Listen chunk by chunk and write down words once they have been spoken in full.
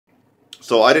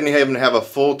So I didn't even have a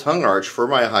full tongue arch for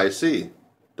my high C.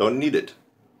 Don't need it.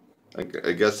 I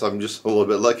guess I'm just a little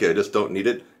bit lucky. I just don't need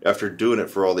it after doing it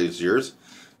for all these years,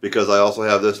 because I also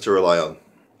have this to rely on.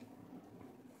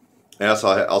 And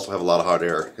I also have a lot of hot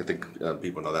air. I think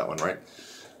people know that one, right?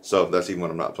 So that's even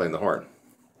when I'm not playing the horn.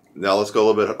 Now let's go a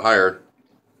little bit higher.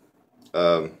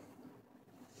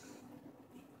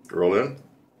 Roll in.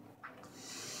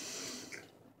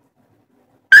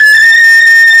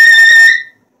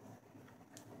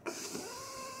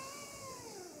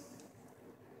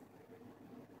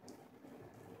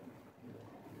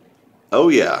 Oh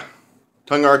yeah,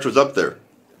 tongue arch was up there.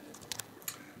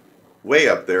 Way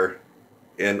up there.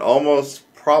 And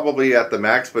almost probably at the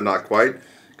max, but not quite.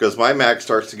 Because my max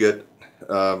starts to get,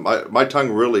 my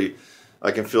tongue really,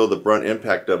 I can feel the brunt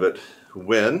impact of it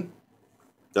when,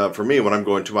 for me, when I'm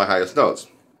going to my highest notes.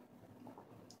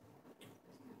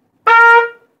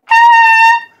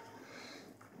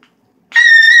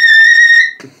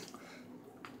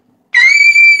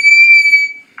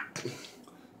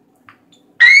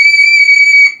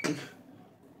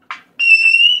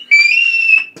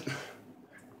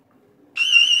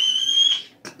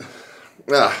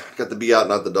 Got the B out,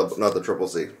 not the triple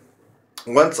C.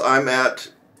 Once I'm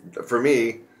at, for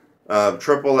me,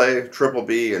 triple A, triple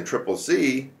B, and triple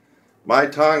C, my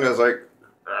tongue is like,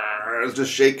 it's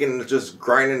just shaking, it's just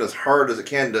grinding as hard as it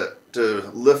can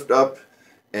to lift up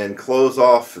and close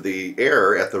off the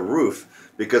air at the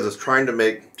roof, because it's trying to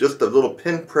make just a little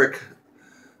pinprick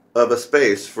of a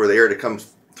space for the air to come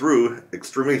through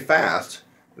extremely fast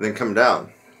and then come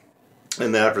down.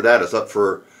 And then after that, it's up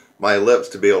for my lips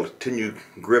to be able to continue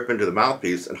grip into the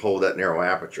mouthpiece and hold that narrow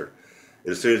aperture.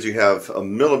 As soon as you have a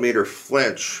millimeter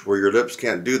flinch where your lips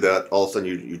can't do that, all of a sudden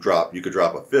you drop. You could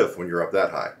drop a fifth when you're up that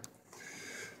high.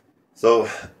 So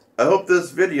I hope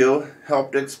this video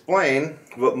helped explain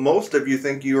what most of you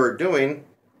think you are doing,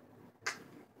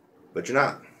 but you're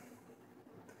not.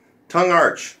 Tongue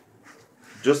arch,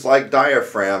 just like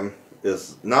diaphragm,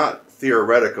 is not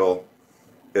theoretical.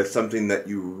 It's something that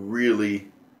you really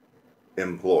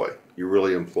employ.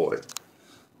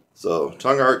 So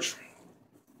tongue arch,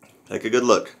 take a good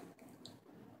look.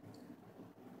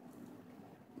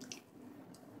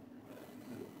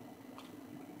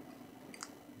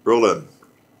 Roll in.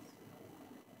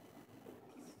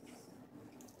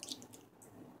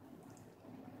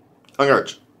 Tongue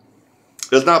arch.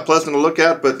 It's not pleasant to look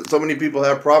at, but so many people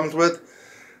have problems with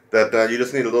that you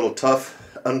just need a little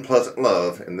tough, unpleasant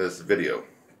love in this video.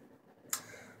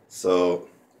 So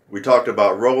we talked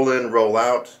about roll in, roll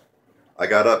out. I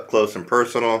got up close and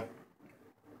personal.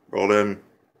 Roll in.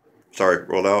 Sorry,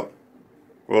 roll out.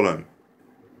 Roll in.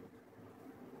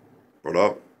 Roll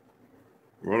out.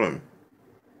 Roll in.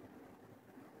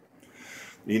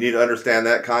 You need to understand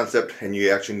that concept, and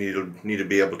you actually need to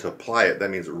be able to apply it. That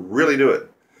means really do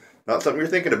it. Not something you're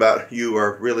thinking about. You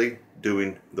are really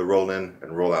doing the roll in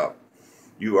and roll out.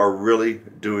 You are really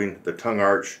doing the tongue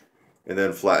arch and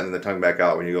then flattening the tongue back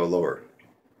out when you go lower.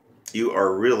 You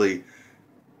are really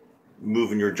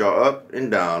moving your jaw up and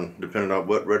down depending on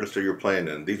what register you're playing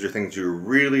in. These are things you're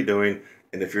really doing,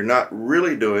 and if you're not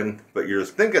really doing but you're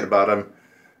just thinking about them,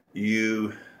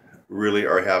 you really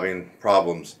are having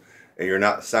problems and you're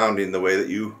not sounding the way that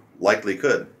you likely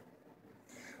could.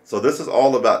 So this is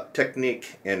all about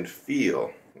technique and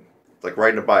feel. It's like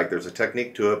riding a bike. There's a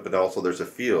technique to it, but also there's a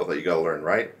feel that you got to learn,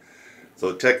 right?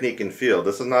 So technique and feel.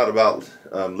 This is not about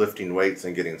lifting weights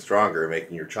and getting stronger,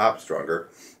 making your chops stronger.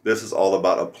 This is all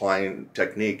about applying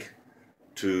technique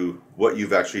to what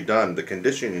you've actually done, the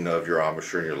conditioning of your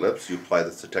embouchure and your lips. You apply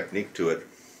this technique to it,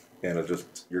 and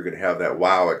you're going to have that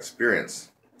wow experience.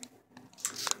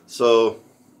 So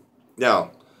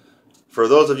now, for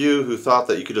those of you who thought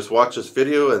that you could just watch this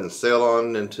video and sail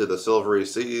on into the silvery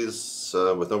seas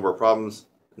with no more problems,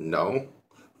 no.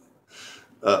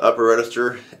 Upper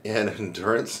register and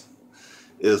endurance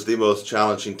is the most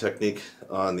challenging technique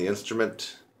on the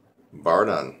instrument, bar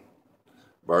none.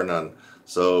 Bar none.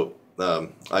 So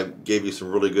I gave you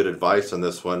some really good advice on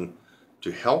this one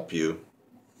to help you,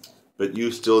 but you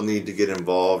still need to get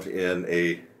involved in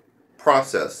a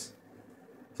process.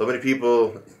 So many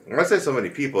people, when I say so many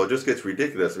people, it just gets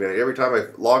ridiculous. I mean, every time I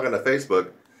log into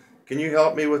Facebook, can you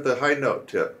help me with the high note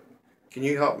tip? Can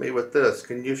you help me with this?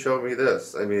 Can you show me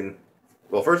this? I mean,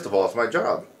 well, first of all, it's my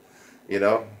job, you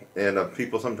know, and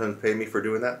people sometimes pay me for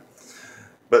doing that.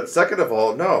 But second of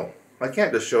all, no, I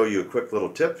can't just show you a quick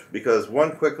little tip, because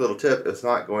one quick little tip is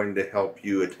not going to help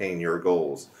you attain your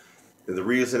goals. And the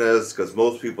reason is because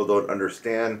most people don't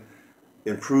understand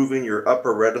improving your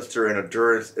upper register and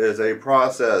endurance is a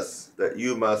process that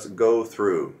you must go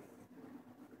through.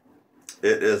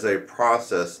 It is a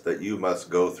process that you must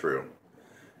go through.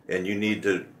 And you need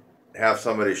to have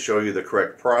somebody show you the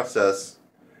correct process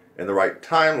and the right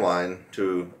timeline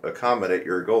to accommodate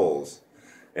your goals.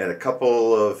 And a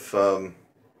couple of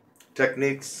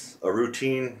techniques, a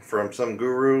routine from some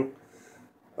guru,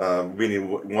 meaning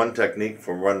one technique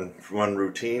from one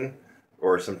routine,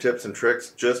 or some tips and tricks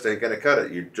just ain't going to cut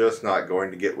it. You're just not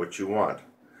going to get what you want.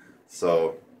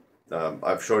 So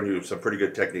I've shown you some pretty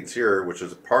good techniques here, which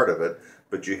is a part of it,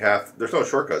 but there's no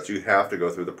shortcuts. You have to go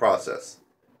through the process.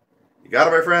 You got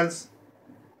it, my friends?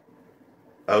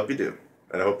 I hope you do,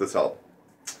 and I hope this helped.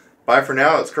 Bye for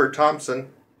now. It's Kurt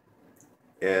Thompson,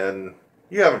 and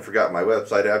you haven't forgotten my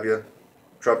website, have you?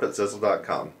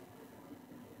 TRUMPETSIZZLE.com.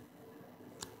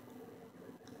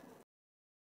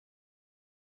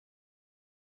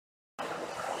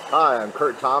 Hi, I'm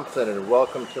Kurt Thompson, and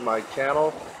welcome to my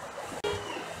channel.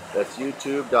 That's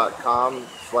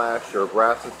youtube.com/your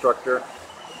brass instructor.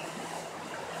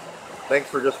 Thanks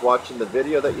for just watching the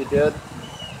video that you did.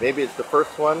 Maybe it's the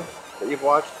first one that you've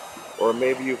watched, or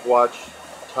maybe you've watched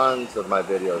tons of my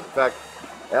videos. In fact,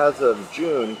 as of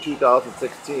June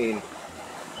 2016,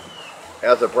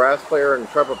 as a brass player and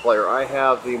trumpet player, I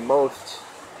have the most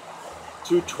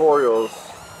tutorials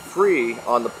free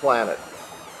on the planet.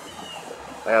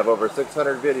 I have over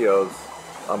 600 videos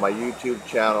on my YouTube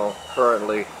channel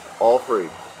currently, all free.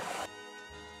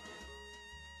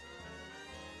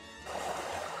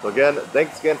 So again,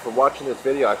 thanks again for watching this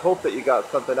video. I hope that you got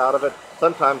something out of it.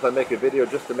 Sometimes I make a video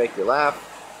just to make you laugh.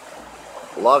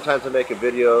 A lot of times I make a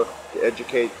video to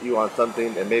educate you on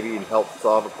something and maybe even help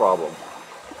solve a problem.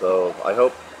 So I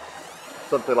hope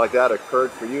something like that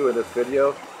occurred for you in this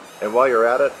video. And while you're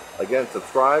at it, again,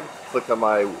 subscribe, click on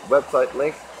my website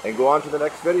link, and go on to the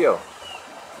next video.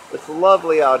 It's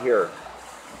lovely out here.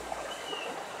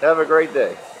 Have a great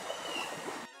day.